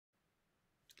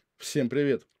Всем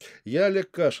привет! Я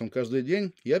Олег Кашин. Каждый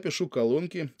день я пишу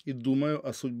колонки и думаю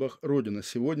о судьбах Родины.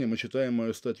 Сегодня мы читаем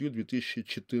мою статью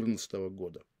 2014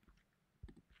 года.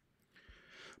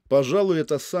 Пожалуй,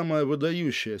 это самая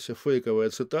выдающаяся фейковая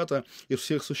цитата из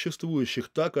всех существующих,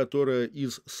 та, которая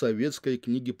из советской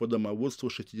книги по домоводству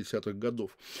 60-х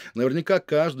годов. Наверняка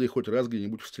каждый хоть раз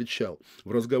где-нибудь встречал.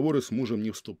 В разговоры с мужем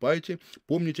не вступайте,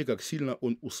 помните, как сильно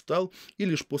он устал, и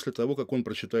лишь после того, как он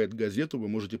прочитает газету, вы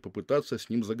можете попытаться с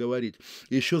ним заговорить.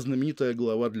 И еще знаменитая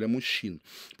глава для мужчин.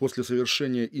 После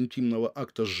совершения интимного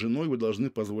акта с женой вы должны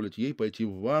позволить ей пойти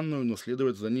в ванную, но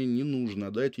следовать за ней не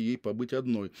нужно, дайте ей побыть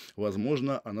одной.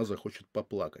 Возможно, она захочет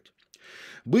поплакать.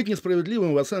 Быть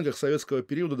несправедливым в оценках советского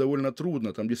периода довольно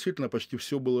трудно, там действительно почти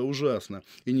все было ужасно.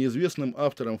 И неизвестным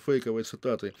авторам фейковой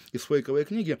цитаты из фейковой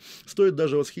книги стоит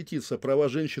даже восхититься. Права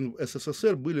женщин в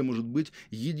СССР были, может быть,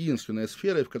 единственной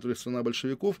сферой, в которой страна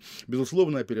большевиков,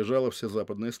 безусловно, опережала все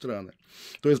западные страны.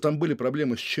 То есть там были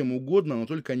проблемы с чем угодно, но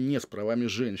только не с правами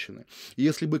женщины. И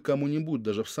если бы кому-нибудь,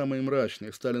 даже в самые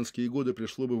мрачные сталинские годы,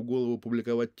 пришло бы в голову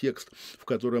публиковать текст, в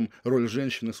котором роль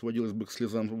женщины сводилась бы к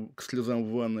слезам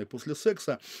в ванной после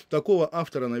секса, такого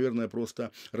автора, наверное,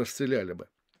 просто расстреляли бы.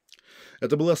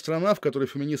 Это была страна, в которой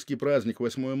феминистский праздник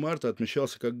 8 марта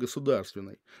отмечался как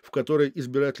государственный, в которой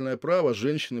избирательное право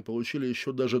женщины получили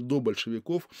еще даже до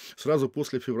большевиков, сразу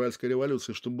после февральской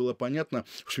революции. Чтобы было понятно,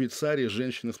 в Швейцарии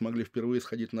женщины смогли впервые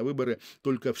сходить на выборы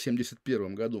только в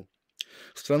 1971 году.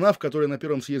 Страна, в которой на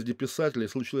первом съезде писателей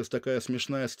случилась такая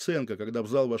смешная сценка, когда в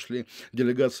зал вошли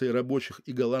делегации рабочих,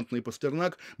 и галантный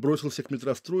Пастернак бросился к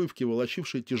метростроевке,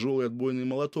 волочившей тяжелый отбойный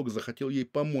молоток, захотел ей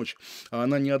помочь, а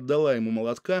она не отдала ему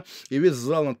молотка, и весь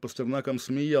зал над Пастернаком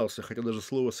смеялся, хотя даже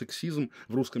слова «сексизм»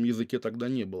 в русском языке тогда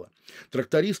не было.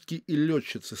 Трактористки и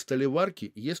летчицы,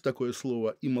 сталеварки, есть такое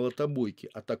слово, и молотобойки,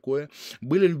 а такое,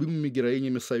 были любимыми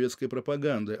героинями советской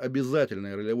пропаганды,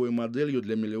 обязательной ролевой моделью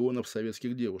для миллионов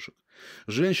советских девушек.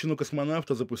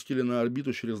 Женщину-космонавта запустили на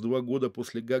орбиту через 2 года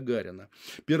после Гагарина.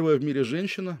 Первая в мире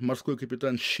женщина, морской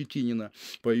капитан Щетинина,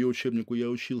 по ее учебнику я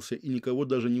учился, и никого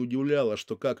даже не удивляло,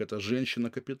 что как это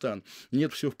женщина-капитан.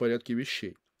 Нет, все в порядке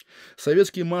вещей.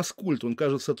 Советский масс-культ, он,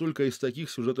 кажется, только из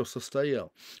таких сюжетов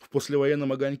состоял. В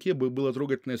 «Послевоенном огоньке» было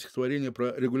трогательное стихотворение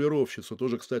про регулировщицу,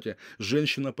 тоже, кстати,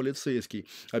 женщина-полицейский,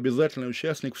 обязательный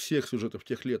участник всех сюжетов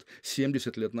тех лет,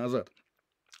 70 лет назад,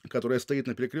 которая стоит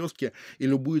на перекрестке и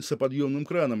любуется подъемным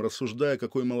краном, рассуждая,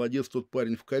 какой молодец тот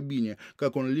парень в кабине,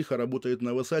 как он лихо работает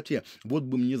на высоте, вот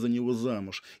бы мне за него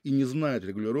замуж. И не знает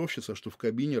регулировщица, что в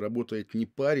кабине работает не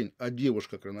парень, а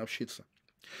девушка-крановщица.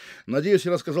 Надеюсь,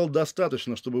 я рассказал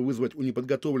достаточно, чтобы вызвать у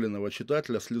неподготовленного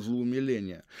читателя слезу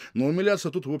умиления. Но умиляться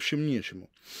тут, в общем, нечему.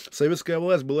 Советская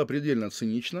власть была предельно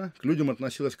цинична, к людям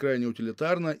относилась крайне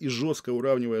утилитарно и, жестко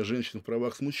уравнивая женщин в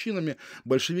правах с мужчинами,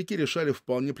 большевики решали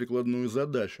вполне прикладную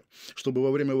задачу, чтобы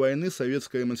во время войны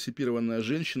советская эмансипированная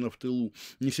женщина в тылу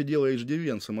не сидела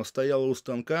иждивенцем, а стояла у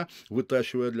станка,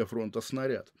 вытачивая для фронта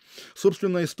снаряд.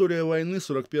 Собственно, история войны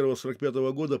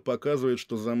 41-45 года показывает,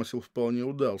 что замысел вполне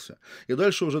удался. И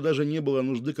дальше уже даже не было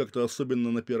нужды как-то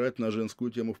особенно напирать на женскую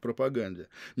тему в пропаганде.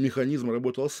 Механизм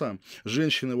работал сам.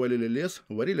 Женщины валили лес,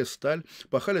 варили сталь,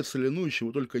 пахали целину,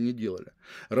 чего только не делали.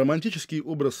 Романтический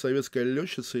образ советской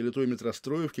летчицы или той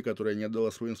метростроевки, которая не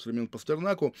отдала свой инструмент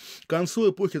Пастернаку, к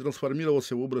концу эпохи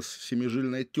трансформировался в образ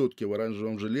семижильной тетки в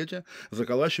оранжевом жилете,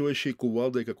 заколачивающей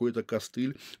кувалдой какой-то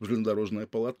костыль в железнодорожное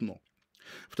полотно.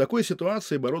 В такой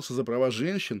ситуации бороться за права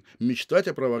женщин, мечтать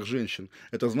о правах женщин,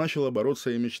 это значило бороться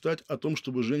и мечтать о том,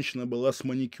 чтобы женщина была с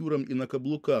маникюром и на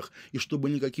каблуках, и чтобы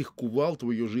никаких кувалд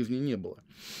в ее жизни не было.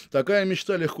 Такая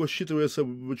мечта легко считывается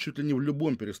чуть ли не в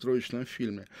любом перестроечном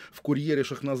фильме. В «Курьере»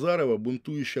 Шахназарова,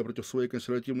 бунтующая против своей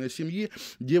консервативной семьи,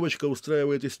 девочка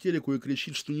устраивает истерику и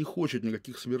кричит, что не хочет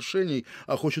никаких свершений,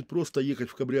 а хочет просто ехать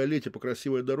в кабриолете по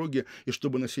красивой дороге, и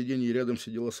чтобы на сиденье рядом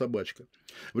сидела собачка.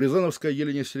 В рязановской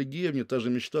Елене Сергеевне та же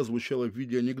мечта звучала в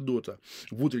виде анекдота.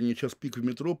 В утренний час пик в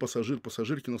метро пассажир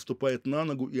пассажирке наступает на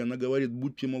ногу, и она говорит: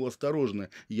 «Будьте, мол, осторожны,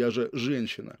 я же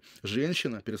женщина».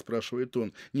 «Женщина?» – переспрашивает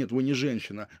он. «Нет, вы не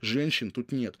женщина. Женщин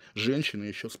тут нет. Женщины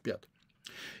еще спят».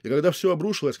 И когда все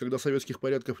обрушилось, когда советских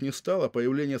порядков не стало,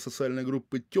 появление социальной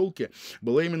группы «Телки»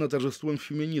 было именно торжеством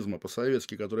феминизма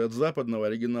по-советски, который от западного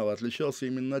оригинала отличался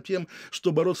именно тем,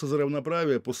 что бороться за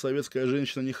равноправие постсоветская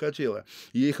женщина не хотела.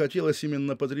 Ей хотелось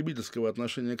именно потребительского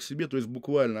отношения к себе, то есть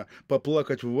буквально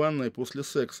поплакать в ванной после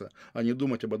секса, а не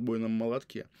думать об отбойном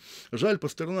молотке. Жаль,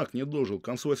 Пастернак не дожил. К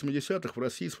концу 80-х в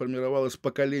России сформировалось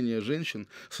поколение женщин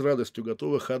с радостью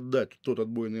готовых отдать тот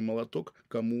отбойный молоток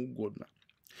кому угодно.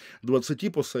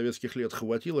 20 постсоветских лет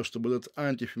хватило, чтобы этот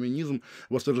антифеминизм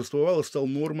восторжествовал и стал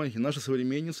нормой, и наши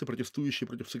современницы, протестующие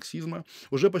против сексизма,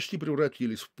 уже почти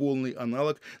превратились в полный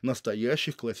аналог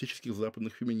настоящих классических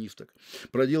западных феминисток.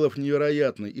 Проделав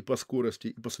невероятный и по скорости,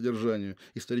 и по содержанию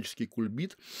исторический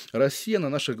кульбит, Россия на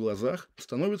наших глазах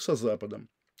становится Западом.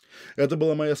 Это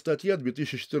была моя статья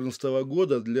 2014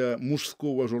 года для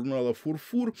мужского журнала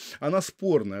 «Фурфур». Она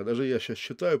спорная, даже я сейчас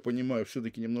читаю, понимаю,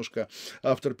 все-таки немножко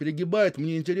автор перегибает.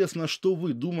 Мне интересно, что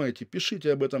вы думаете.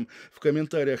 Пишите об этом в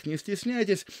комментариях, не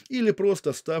стесняйтесь, или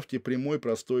просто ставьте прямой,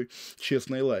 простой,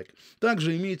 честный лайк.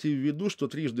 Также имейте в виду, что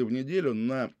трижды в неделю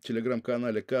на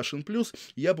телеграм-канале Кашин+,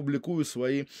 я публикую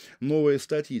свои новые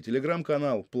статьи.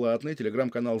 Телеграм-канал платный,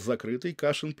 телеграм-канал закрытый,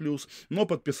 Кашин+, но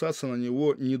подписаться на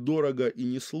него недорого и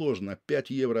несложно.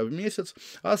 5 евро в месяц,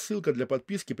 а ссылка для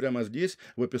подписки прямо здесь,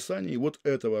 в описании вот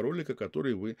этого ролика,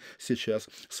 который вы сейчас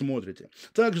смотрите.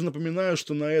 Также напоминаю,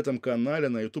 что на этом канале,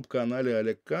 на YouTube-канале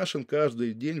Олег Кашин,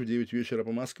 каждый день в 9 вечера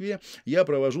по Москве я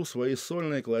провожу свои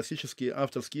сольные классические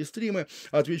авторские стримы,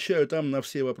 отвечаю там на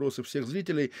все вопросы всех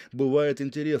зрителей. Бывает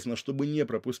интересно, чтобы не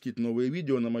пропустить новые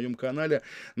видео на моем канале,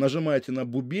 нажимайте на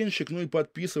бубенчик, ну и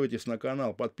подписывайтесь на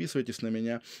канал, подписывайтесь на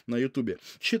меня на YouTube.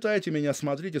 Читайте меня,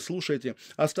 смотрите, слушайте.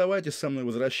 Оставайтесь со мной,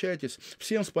 возвращайтесь.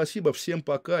 Всем спасибо, всем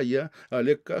пока. Я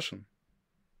Олег Кашин.